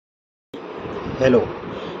Hello,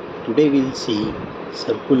 today we'll see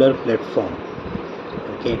circular platform.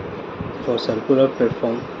 Okay, for circular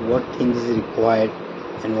platform what things is required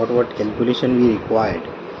and what calculation we required,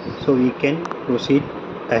 so we can proceed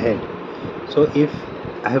ahead. So if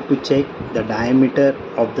I have to check the diameter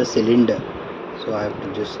of the cylinder, so I have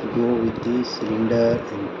to just go with the cylinder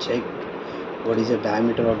and check what is the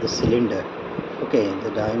diameter of the cylinder. Okay, the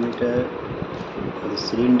diameter of the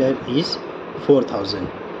cylinder is 4000.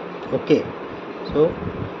 Okay, so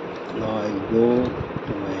now I go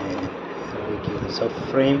to my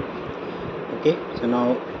subframe. Okay, so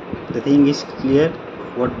now the thing is clear,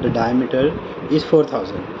 what the diameter is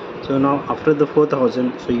 4000. So now after the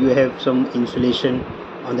 4000, so you have some insulation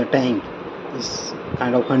on the tank is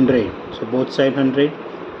kind of 100, so both side 100,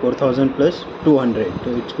 4000 plus 200, so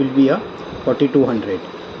it will be a 4200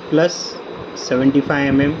 plus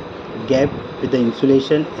 75 gap with the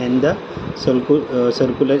insulation and the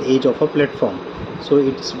circular edge of a platform, so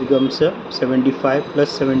it becomes a 75 plus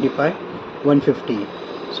 75 150.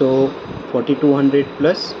 So 4200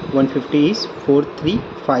 plus 150 is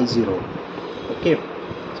 4350. Okay,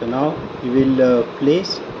 so now we will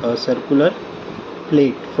place a circular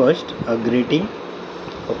plate first, a grating.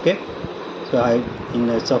 Okay, so I in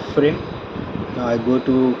a subframe, now I go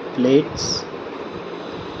to plates,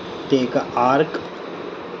 take a arc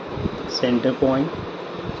center point.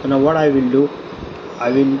 So now what I will do,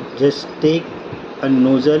 I will just take a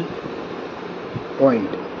nozzle point.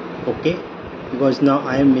 Okay, because now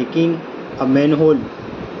I am making a manhole,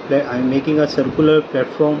 I am making a circular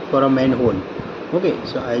platform for a manhole. Okay,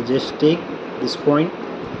 so I just take this point.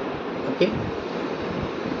 Okay,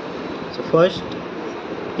 so first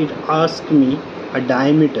it asks me a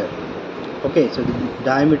diameter. Okay, so the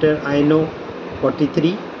diameter I know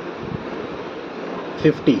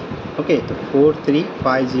 4350. Okay, so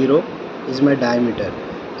 4350 is my diameter,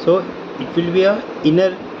 so it will be a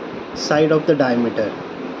inner side of the diameter.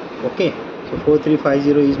 Okay, so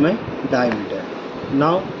 4350 is my diameter.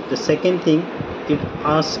 Now the second thing, it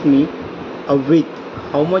asks me a width,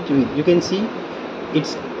 how much width. You can see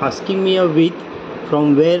it's asking me a width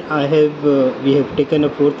from where I have we have taken a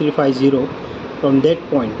 4350, from that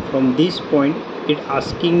point, from this point it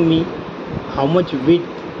asking me how much width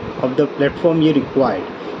of the platform you required.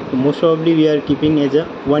 So most probably we are keeping as a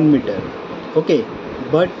 1 meter. Okay,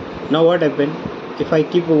 but now what happened if I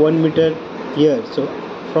keep a 1 meter here, so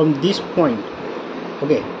from this point.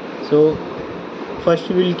 Okay, so first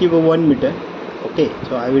we will keep a 1 meter. Okay,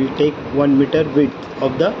 so I will take 1 meter width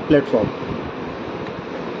of the platform.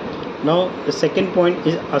 Now the second point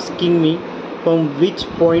is asking me from which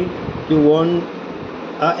point you want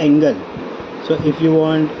a angle. So if you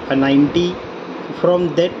want a 90,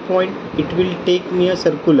 from that point it will take me a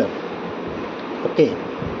circular. Okay,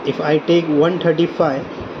 if I take 135,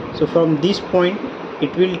 so from this point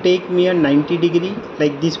it will take me a 90 degree,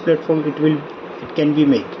 like this platform it can be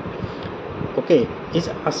made. Okay, it's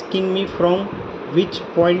asking me from which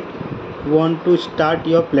point you want to start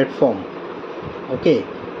your platform. Okay,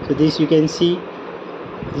 so this you can see,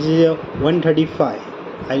 this is a 135.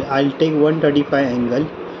 I'll take 135 angle.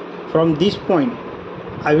 From this point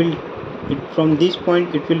I will, from this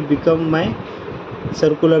point it will become my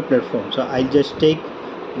circular platform. So I'll just take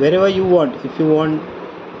wherever you want. If you want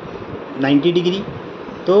 90 degree,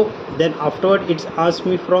 so then afterward it's asked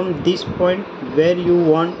me from this point where you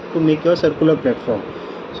want to make your circular platform.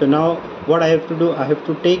 So now what I have to do, I have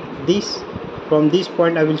to take this, from this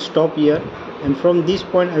point I will stop here, and from this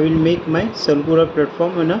point I will make my circular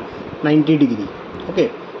platform on a 90 degree.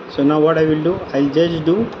 Okay, so now what I will do, I'll just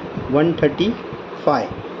do 135,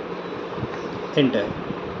 enter.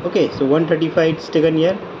 Okay, so 135 it's taken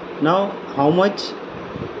here. Now how much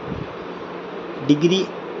degree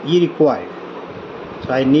you required,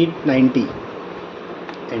 so I need 90,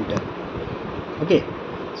 enter. Okay,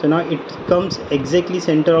 so now it comes exactly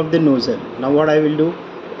center of the nozzle. Now what I will do,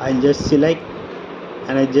 I'll just select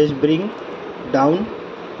and I just bring down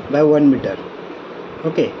by 1 meter.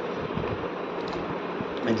 Okay,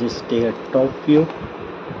 I just take a top view.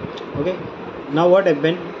 Okay, now what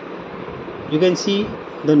happened, you can see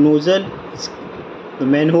the nozzle, the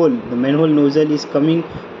manhole nozzle is coming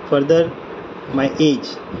further my edge.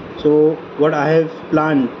 So what I have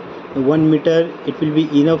planned, 1 meter it will be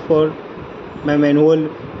enough for my manhole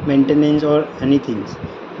maintenance or anything.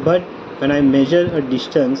 But when I measure a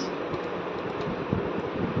distance,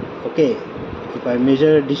 okay, if I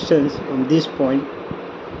measure a distance from this point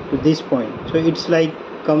to this point, so it's like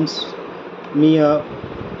comes me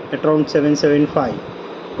at around 775.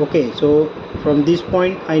 Okay, so from this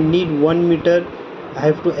point I need 1 meter. I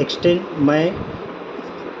have to extend my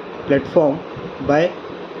platform by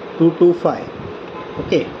 225.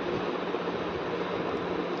 Okay,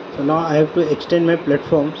 so now I have to extend my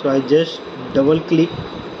platform, so I just double click,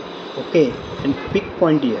 okay, and pick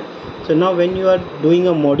point here. So now when you are doing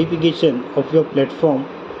a modification of your platform,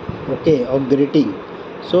 okay, or grating,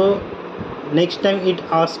 so next time it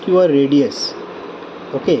asks you a radius.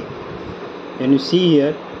 Okay, when you see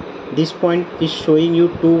here, this point is showing you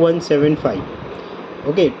 2175.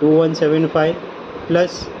 Okay, 2175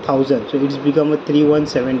 plus 1000, so it's become a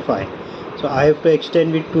 3175. So I have to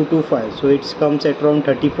extend with 225, so it comes at around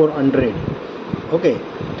 3400. Okay,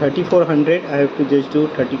 3400, I have to just do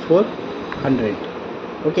 3400.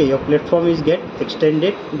 Okay, your platform is get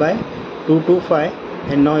extended by 225,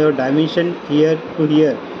 and now your dimension here to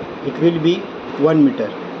here, it will be 1 meter.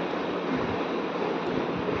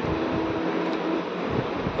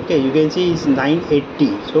 Okay, you can see it's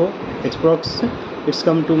 980, so approx it's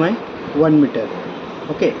come to my 1 meter.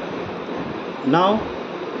 Okay, now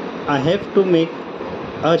I have to make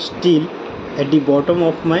a steel at the bottom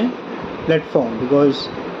of my platform, because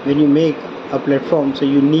when you make a platform, so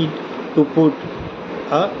you need to put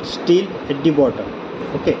a steel at the bottom.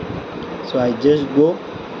 Okay, so I just go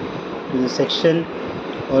to the section.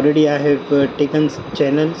 Already I have taken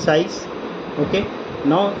channel size. Okay,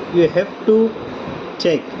 now you have to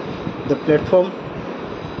check the platform.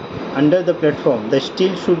 Under the platform, the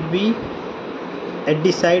steel should be at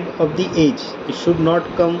the side of the edge. It should not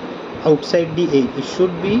come outside the edge. It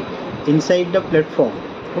should be inside the platform.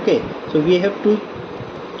 Okay, so we have to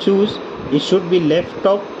choose, it should be left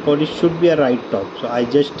top or it should be a right top. So I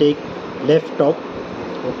just take left top,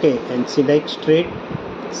 okay, and select straight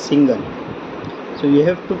single. So you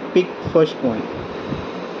have to pick first point,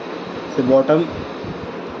 the bottom.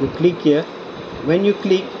 You click here. When you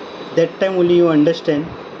click, that time only you understand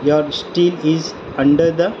your steel is under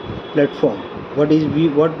the platform. What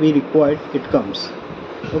we required, it comes.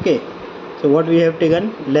 Okay, so what we have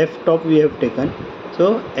taken, left top we have taken.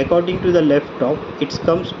 So according to the left top, it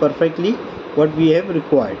comes perfectly what we have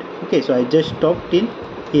required. Okay, so I just stop till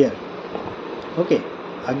here. Okay,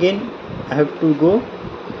 again I have to go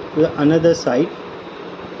to the another side.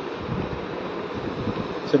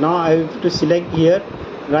 So now I have to select here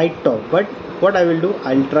right top, but what I will do,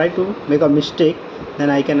 I'll try to make a mistake, then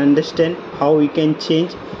I can understand how we can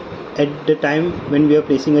change at the time when we are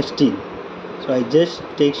placing a steel. So I just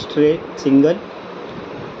take straight single.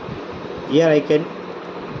 Here I can,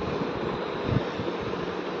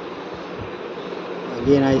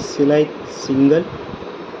 again I select single,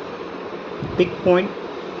 pick point.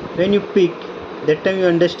 When you pick, that time you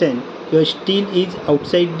understand your steel is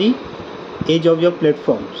outside the edge of your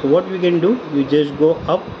platform. So what we can do, you just go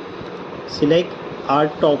up, select R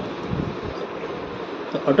top,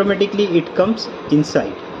 so automatically it comes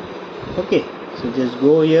inside. Okay, so just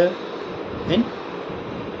go here and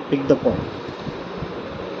pick the point.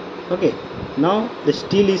 Okay, now the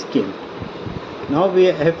steel is came. Now we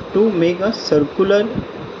have to make a circular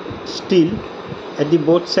steel at the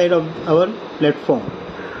both side of our platform,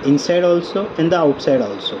 inside also and the outside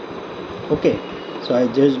also. Okay, so I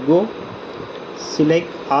just go select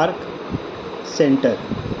arc center.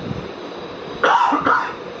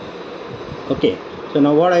 Okay, so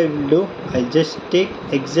now what I will do, I just take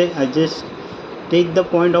the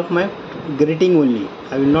point of my grating only.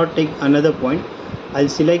 I will not take another point. I'll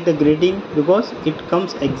select the grating because it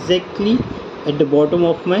comes exactly at the bottom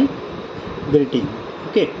of my grating.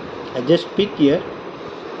 Okay, I just pick here.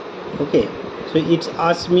 Okay, so it's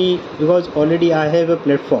asked me because already I have a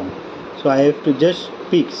platform, so I have to just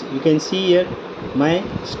pick. You can see here my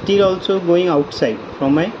steel also going outside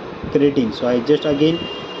from my grating. So I just again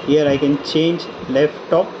here I can change left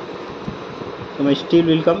top, so my steel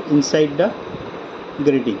will come inside the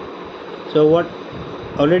grating. So what,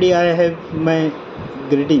 already I have my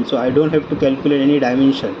grating, so I don't have to calculate any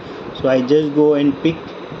dimension. So I just go and pick.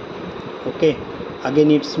 Okay, again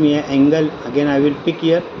it's me an angle, again I will pick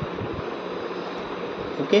here.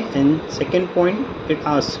 Okay, and second point it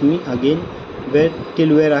asks me again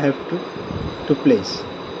where I have to place.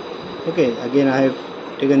 Okay, again I have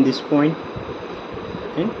taken this point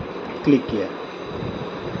and click here.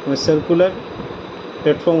 My circular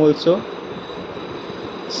platform also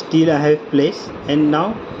steel I have placed, and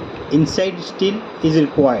now inside steel is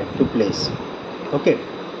required to place. Okay,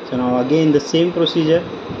 so now again the same procedure.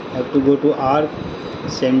 I have to go to arc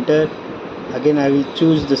center. Again I will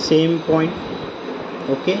choose the same point.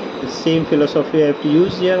 Okay, the same philosophy I have to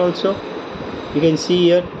use here also. You can see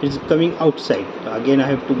here it's coming outside. So again I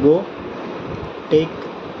have to go take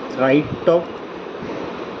right top,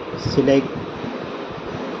 select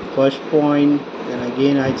first point, then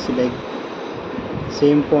again I select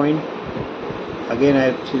same point, again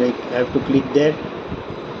I have to click there,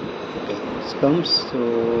 it comes.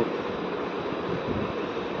 So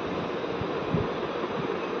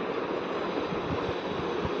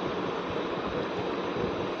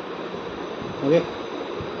okay,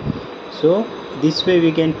 so this way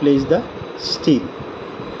we can place the steel.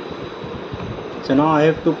 So now I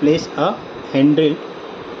have to place a handrail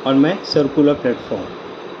on my circular platform.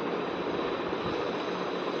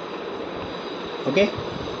 Okay,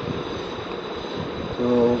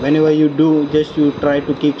 so whenever you do, just you try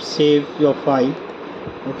to keep save your file.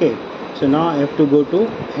 Okay, so now I have to go to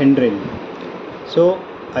handrail. So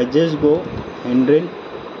I just go handrail,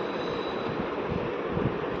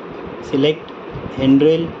 select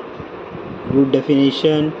handrail, root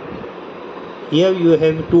definition. Here you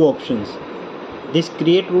have two options. This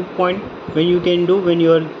create root point, when you can do when you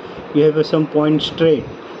have some point straight,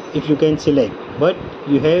 if you can select, but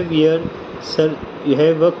you have here you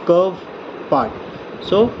have a curve part,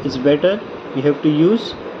 so it's better you have to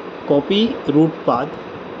use copy root path.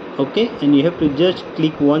 Okay, and you have to just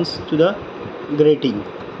click once to the grating,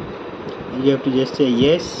 and you have to just say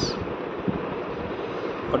yes.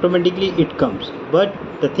 Automatically it comes, but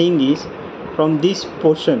the thing is, from this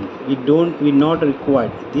portion we not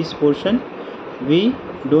required this portion, we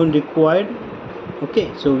don't require.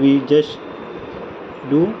 Okay, so we just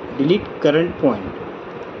do delete current point.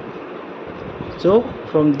 So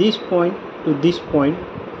from this point to this point,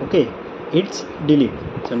 okay, it's delete.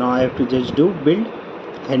 So now I have to just do build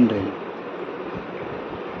handrail.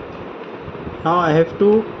 Now I have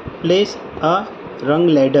to place a rung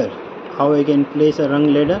ladder. How I can place a rung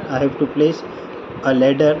ladder? I have to place a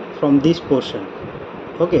ladder from this portion.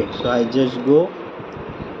 Okay, so I just go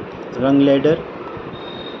rung ladder.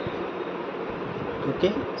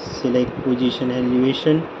 Okay, select position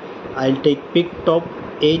elevation. I'll take pick top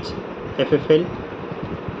edge FFL.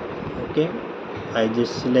 Okay, I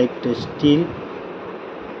just select steel,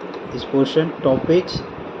 this portion top edge,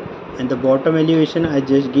 and the bottom elevation I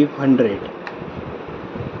just give 100.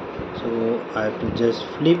 So I have to just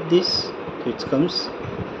flip this, so it comes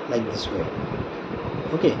like this way.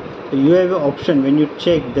 Okay, so you have an option when you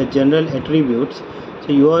check the general attributes.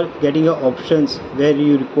 So you are getting a options where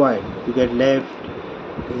you require. You get left,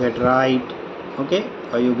 you get right, okay,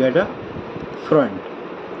 or you get a front.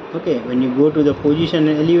 Okay, when you go to the position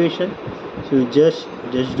and elevation, so you just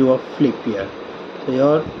do a flip here. So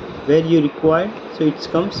your where you require, so it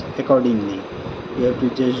comes accordingly. You have to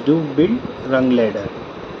just do build rung ladder.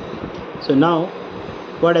 So now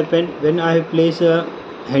what happened, when I have placed a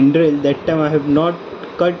handrail, that time I have not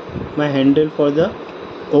cut my handrail for the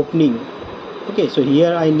opening. Okay, so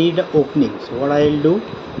here I need an opening. So what I will do,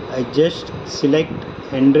 I just select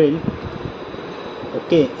handrail,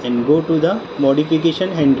 okay, and go to the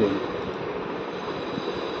modification handrail.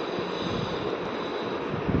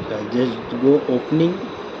 So I just go opening,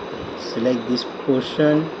 select this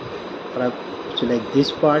portion, or I select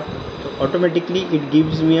this part. So automatically it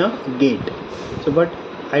gives me a gate. So but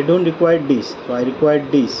I don't require this, so I require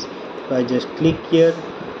this. So I just click here.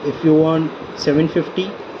 If you want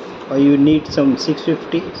 750 or you need some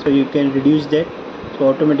 650, so you can reduce that. So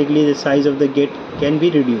automatically the size of the gate can be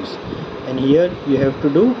reduced, and here you have to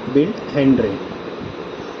do build handrail.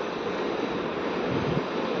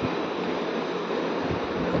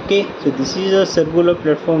 Okay, so this is a circular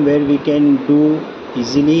platform where we can do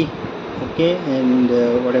easily. Okay, and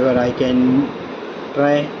whatever I can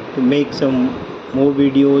try to make some more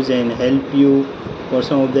videos and help you for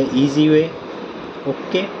some of the easy way.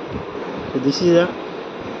 Okay, so this is a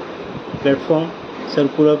platform,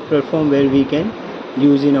 circular platform, where we can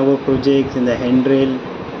use in our projects, in the handrail,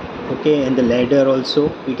 okay, and the ladder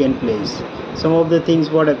also we can place. Some of the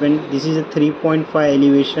things what happened, this is a 3.5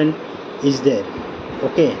 elevation is there.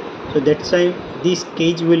 Okay, so that time this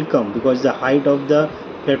cage will come because the height of the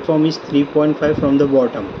platform is 3.5 from the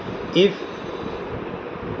bottom. If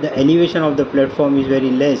the elevation of the platform is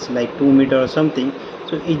very less, like 2 meter or something,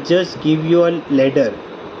 so it just give you a ladder,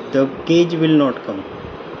 the cage will not come.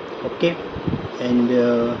 Okay, and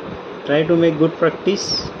try to make good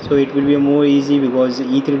practice, so it will be more easy, because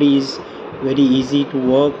E3D is very easy to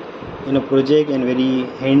work in a project, and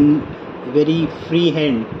very free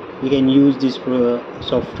hand we can use this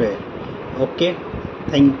software. Okay,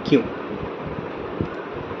 thank you.